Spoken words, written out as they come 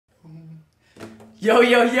Yo,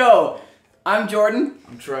 yo, yo! I'm Jordan.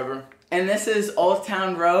 I'm Trevor. And this is Old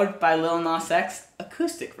Town Road by Lil Nas X,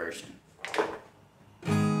 acoustic version.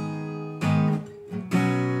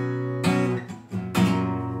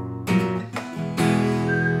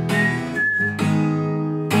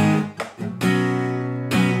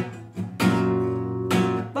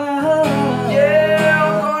 Yeah,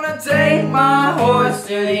 I'm gonna take my horse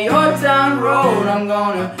to the Old Town Road. I'm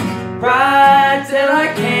gonna ride till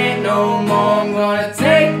I can't no more. I'm gonna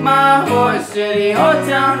take my horse to the Old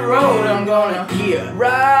Town Road. I'm gonna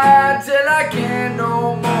ride till I can't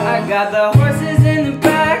no more. I got the horses in the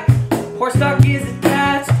back, horse stock is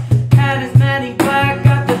attached, hat is matting black,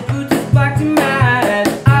 got the boots is black to match.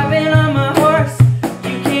 I've been on my horse,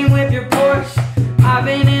 you came with your Porsche. I've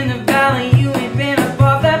been in the valley, you ain't been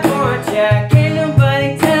above that porch. Yeah, can't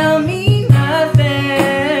nobody tell me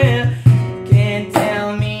nothing. Can't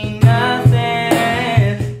tell me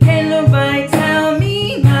nothing. Can't nobody tell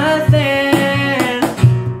me nothing.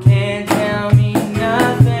 Can't tell me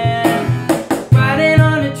nothing. Riding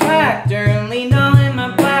on a tractor and leaned all in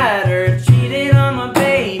my bladder. Cheated on my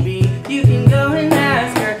baby, you can go and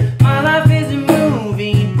ask her. My life is a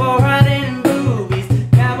movie, bull riding in boobies.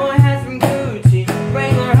 Cowboy hats from Gucci,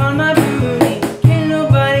 Wrangler on my booty. Can't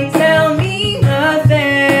nobody tell me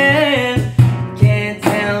nothing. Can't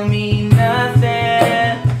tell me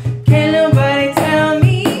nothing. Can't nobody tell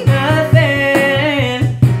me nothing.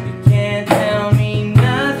 You can't tell me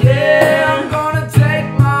nothing. Yeah, I'm gonna take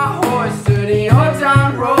my horse to the Old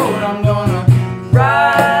Town Road. I'm gonna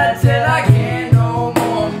ride till I can't no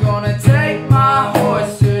more. I'm gonna take my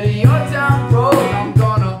horse to the Old Town Road. I'm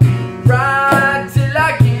gonna ride till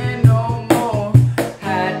I can't no more.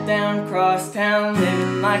 Hat down, cross town,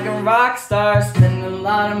 living like a rock star. Spend a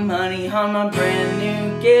lot of money on my brand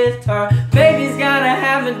new guitar. Baby's gotta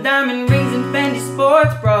have the diamond rings and Fendi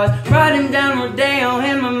sports bras. Riding down Rodeo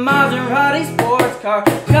in my Maserati sports car.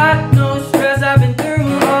 Got no stress, I've been through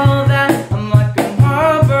all that. I'm like a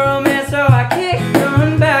Marlboro man, so I can't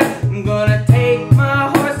turn back. I'm gonna take my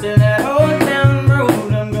horse to that old town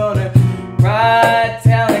road. I'm gonna ride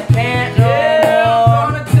till I can't no Yeah, more.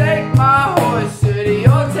 I'm gonna take my horse to the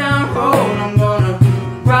Old Town Road. I'm gonna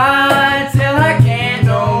ride till I can't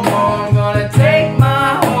no more. I'm gonna take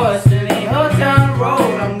my horse to the Old Town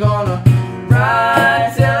Road. I'm gonna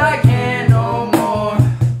ride till I can't no more.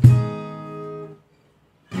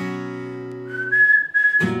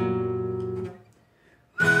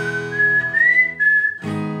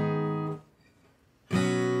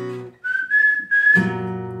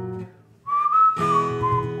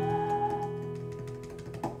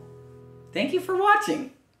 Thank you for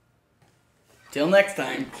watching. Till next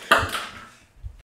time.